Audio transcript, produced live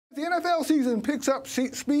The NFL season picks up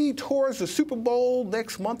speed towards the Super Bowl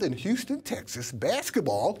next month in Houston, Texas.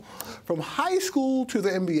 Basketball, from high school to the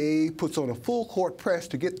NBA, puts on a full-court press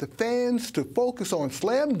to get the fans to focus on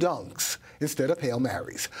slam dunks instead of Hail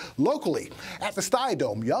Marys. Locally, at the Stuy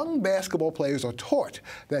Dome, young basketball players are taught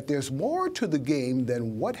that there's more to the game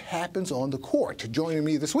than what happens on the court. Joining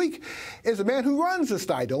me this week is the man who runs the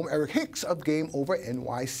Stuy Dome, Hicks of Game Over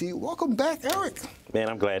NYC. Welcome back, Eric. Man,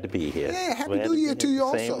 I'm glad to be here. Yeah, happy New Year to you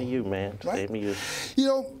also. Same to you, man. Right? Same to you. You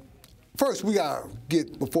know, first we gotta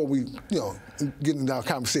get, before we, get into our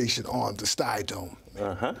conversation on the Stuy Dome.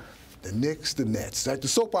 The Knicks, the Nets. Like the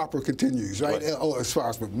soap opera continues, right? Oh, as far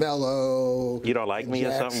as with Melo. You don't like me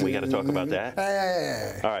or something? We got to talk about that.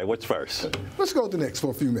 Hey. All right, what's first? Let's go to the Knicks for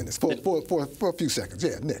a few minutes, for a few seconds.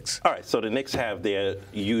 Yeah, Knicks. All right, so the Knicks have their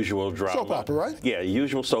usual drama. Soap opera, right? Yeah,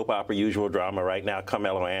 usual soap opera, usual drama. Right now,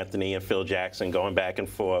 Carmelo Anthony and Phil Jackson going back and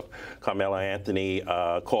forth. Carmelo Anthony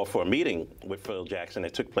called for a meeting with Phil Jackson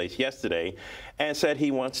that took place yesterday and said he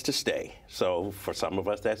wants to stay. So for some of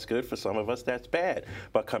us, that's good. For some of us, that's bad.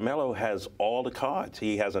 But Carmelo has all the cards.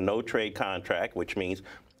 He has a no-trade contract, which means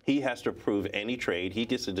he has to approve any trade. He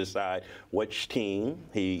gets to decide which team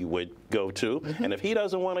he would go to. And if he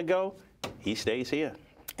doesn't want to go, he stays here.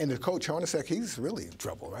 And the coach, Hornacek, he's really in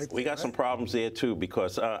trouble, right? We got some problems there, too,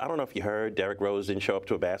 because I don't know if you heard, Derrick Rose didn't show up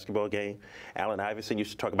to a basketball game. Allen Iverson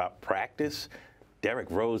used to talk about practice.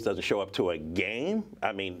 Derrick Rose doesn't show up to a game.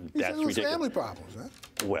 I mean, that's ridiculous. Family problems, huh?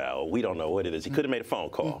 Well, we don't know what it is. He could have made a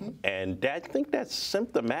phone call. And I think that's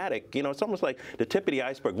symptomatic. You know, it's almost like the tip of the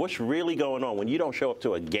iceberg. What's really going on when you don't show up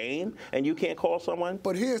to a game and you can't call someone?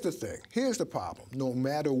 But here's the thing. Here's the problem. No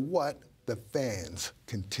matter what, the fans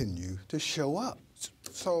continue to show up.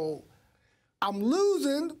 So I'm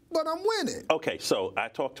losing, but I'm winning. Okay, so I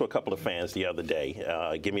talked to a couple of fans the other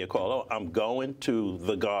day. Give me a call. Oh, I'm going to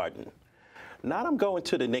the Garden. Not I'm going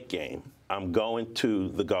to the Knick game. I'm going to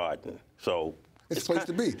the Garden. So it's the place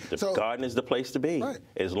to be. The Garden is the place to be. Right.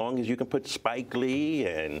 As long as you can put Spike Lee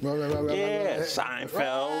and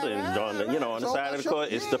Seinfeld and on the side of the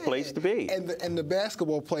court, it's the place to be. And the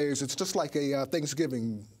basketball players, it's just like a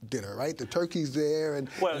Thanksgiving dinner, right? The turkey's there, and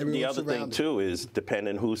well, the other thing too is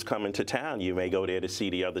depending who's coming to town, you may go there to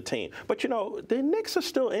see the other team. But the Knicks are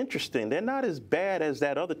still interesting. They're not as bad as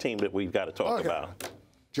that other team that we've got to talk about.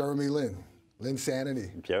 Jeremy Lin.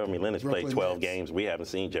 Linsanity. Jeremy Lin has played 12 games. We haven't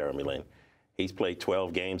seen Jeremy Lin. He's played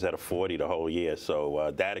 12 games out of 40 the whole year,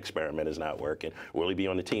 so that experiment is not working. Will he be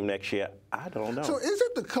on the team next year? I don't know. So is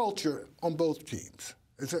it the culture on both teams?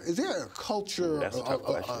 Is there a culture? That's a tough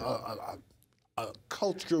question. A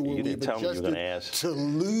culture where you didn't tell me you were going to ask. To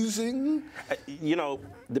losing?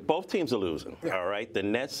 Both teams are losing, all right? The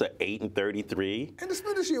Nets are 8-33. And it's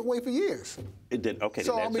been this way for years. Okay,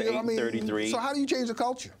 so, the Nets are 8-33. So how do you change the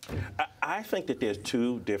culture? I think that there's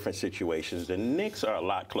two different situations. The Knicks are a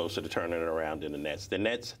lot closer to turning it around than the Nets. The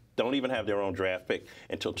Nets don't even have their own draft pick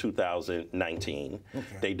until 2019. Okay.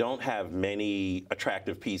 They don't have many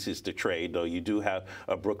attractive pieces to trade, though you do have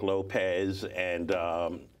a Brook Lopez and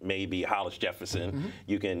maybe Hollis Jefferson.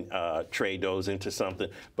 You can trade those into something,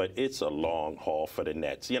 but it's a long haul for the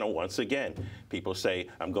Nets. Once again, people say,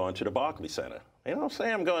 I'm going to the Barclays Center. They don't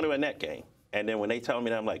say I'm going to a Net game. And then when they tell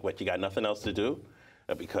me that, I'm like, what, you got nothing else to do?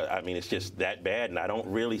 Because, it's just that bad, and I don't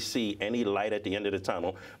really see any light at the end of the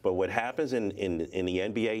tunnel. But what happens in the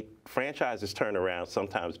NBA, franchises turn around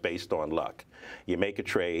sometimes based on luck. You make a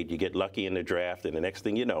trade, you get lucky in the draft, and the next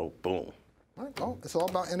thing you know, boom. Right. Well, it's all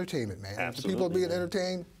about entertainment, man. Absolutely. If people are being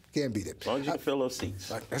entertained, can't beat it. As long as you can fill those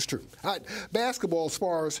seats. Right, that's true. All right, basketball, as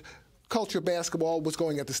far as culture basketball, what's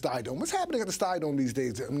going at the Stuy Dome? What's happening at the Stuy Dome these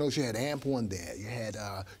days? I know you had Amp One there.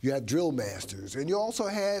 You had Drill Masters, and you also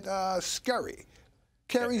had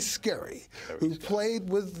Kerry Scary, who played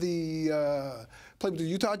with the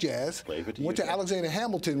Utah Jazz. Went to Alexander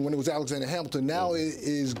Hamilton when it was Alexander Hamilton. Now it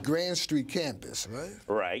is Grand Street campus, right?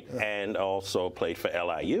 Right, and also played for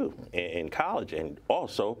LIU in college, and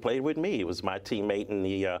also played with me. He was my teammate in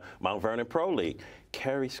the Mount Vernon Pro League.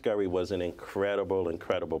 Kerry Scurry was an incredible,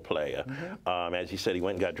 incredible player. As you said, he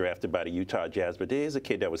went and got drafted by the Utah Jazz, but there's a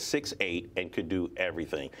kid that was 6'8" and could do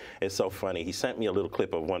everything. It's so funny. He sent me a little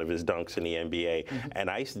clip of one of his dunks in the NBA, and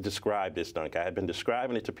I used to describe this dunk. I had been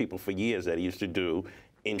describing it to people for years that he used to do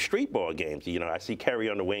in street ball games. I see Kerry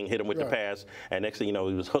on the wing, hit him with the pass, and next thing you know,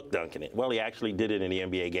 he was hook dunking it. Well, he actually did it in the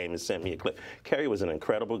NBA game and sent me a clip. Kerry was an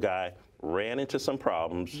incredible guy. Ran into some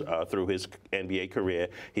problems through his NBA career.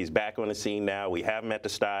 He's back on the scene now. We have him at the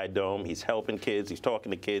Stuy Dome. He's helping kids. He's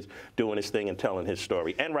talking to kids, doing his thing and telling his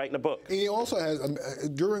story, and writing a book. He also has,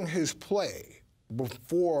 during his play,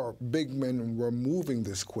 before big men were moving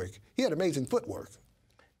this quick, he had amazing footwork.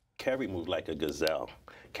 Kerry moved like a gazelle.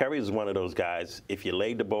 Kerry was one of those guys, if you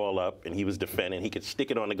laid the ball up and he was defending, he could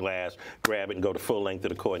stick it on the glass, grab it, and go the full length of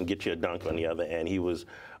the court and get you a dunk on the other end. He was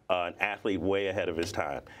an athlete way ahead of his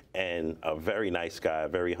time, and a very nice guy, a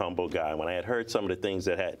very humble guy. When I had heard some of the things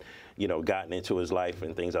that had, gotten into his life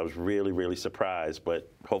and things, I was really, really surprised,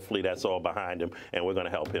 but hopefully that's all behind him, and we're going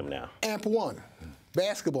to help him now. AMP1,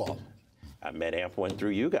 basketball. I met AMP1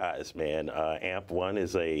 through you guys, man. AMP1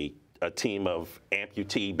 is a team of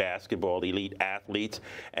amputee basketball elite athletes,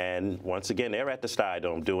 and once again, they're at the Stuy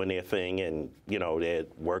Dome doing their thing, and they're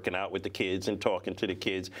working out with the kids and talking to the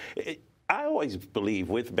kids. I always believe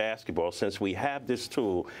with basketball, since we have this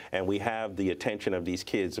tool and we have the attention of these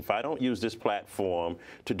kids, if I don't use this platform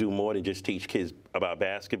to do more than just teach kids about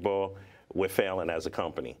basketball, we're failing as a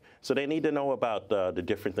company. So they need to know about the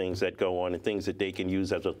different things that go on and things that they can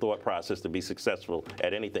use as a thought process to be successful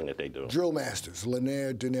at anything that they do. Drill Masters,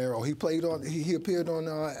 Lanier De Niro, he appeared on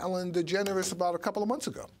Ellen DeGeneres about a couple of months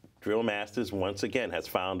ago. Drill Masters, once again, has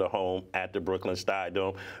found a home at the Brooklyn Stuy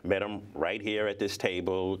Dome. Met him right here at this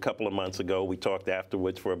table a couple of months ago. We talked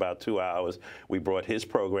afterwards for about 2 hours. We brought his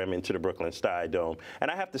program into the Brooklyn Stuy Dome.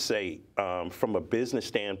 And I have to say, from a business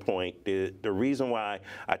standpoint, the reason why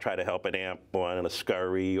I try to help an AMP1 and a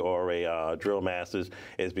Scurry or a Drill Masters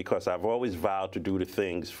is because I've always vowed to do the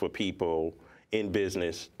things for people in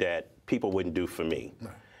business that people wouldn't do for me.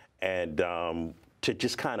 Right. And to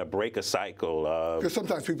just kind of break a cycle. Because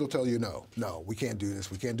sometimes people tell you, no, we can't do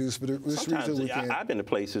this. We can't do this for this reason. We can't. I've been to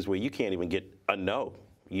places where you can't even get a no.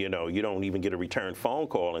 You don't even get a return phone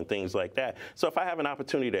call and things like that. So if I have an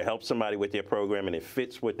opportunity to help somebody with their program and it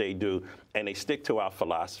fits what they do and they stick to our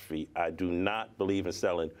philosophy, I do not believe in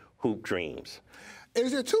selling hoop dreams.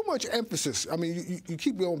 Is there too much emphasis? I mean, you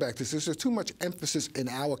keep going back to this. Is there too much emphasis in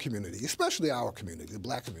our community, especially our community, the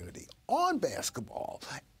black community, on basketball?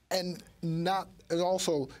 And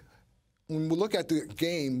also, when we look at the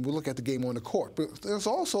game, we look at the game on the court. But there's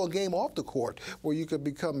also a game off the court where you could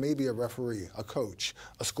become maybe a referee, a coach,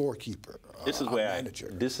 a scorekeeper, a manager.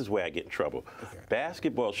 This is where I get in trouble. Okay.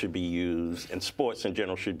 Basketball should be used, and sports in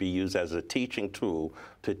general should be used as a teaching tool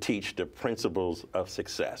to teach the principles of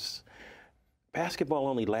success. Basketball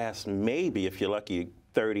only lasts maybe, if you're lucky,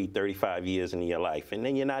 30, 35 years in your life, and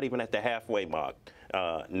then you're not even at the halfway mark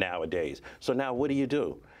nowadays. So now what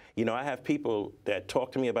do? I have people that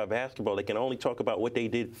talk to me about basketball. They can only talk about what they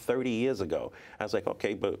did 30 years ago. I was like,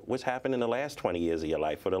 okay, but what's happened in the last 20 years of your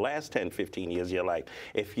life, or the last 10, 15 years of your life?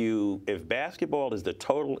 If basketball is the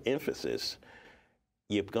total emphasis,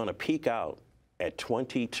 you're going to peak out at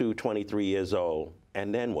 22, 23 years old,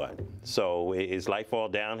 and then what? So is life all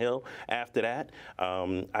downhill after that?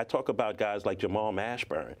 I talk about guys like Jamal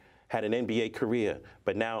Mashburn. Had an NBA career,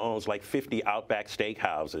 but now owns like 50 Outback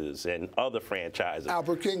Steakhouses and other franchises.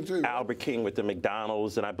 Albert King, too. Albert King with the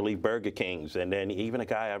McDonald's and I believe Burger Kings. And then even a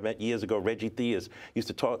guy I met years ago, Reggie Theus, used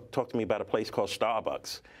to talk to me about a place called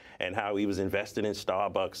Starbucks and how he was invested in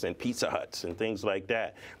Starbucks and Pizza Huts and things like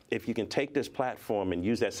that. If you can take this platform and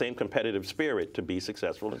use that same competitive spirit to be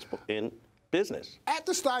successful in business. At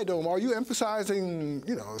the Stuy Dome, are you emphasizing,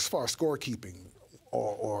 as far as scorekeeping,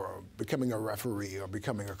 or becoming a referee or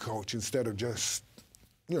becoming a coach instead of just,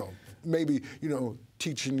 maybe,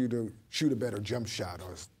 teaching you to shoot a better jump shot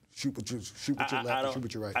or shoot with your left or shoot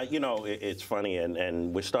with your right? It's funny,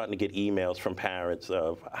 and we're starting to get emails from parents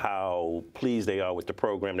of how pleased they are with the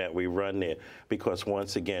program that we run there, because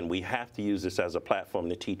once again, we have to use this as a platform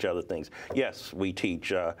to teach other things. Yes, we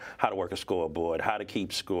teach how to work a scoreboard, how to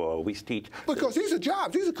keep score. We teach... Because these are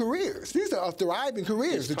jobs, these are careers. These are thriving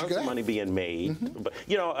careers that you tons of money being made. Mm-hmm. But,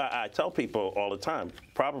 I tell people all the time,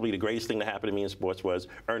 probably the greatest thing that happened to me in sports was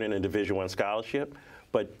earning a Division I scholarship.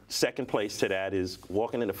 But second place to that is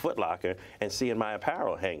walking in the Foot Locker and seeing my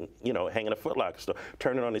apparel hanging in a Foot Locker store,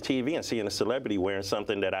 turning on the TV and seeing a celebrity wearing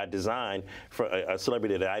something that I designed for a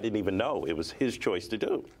celebrity that I didn't even know. It was his choice to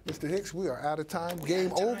do. Mr. Hicks, we are out of time.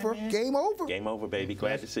 Game over. Game over. Game over, baby.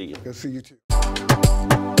 Glad to see you. Good to see you,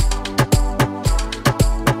 too.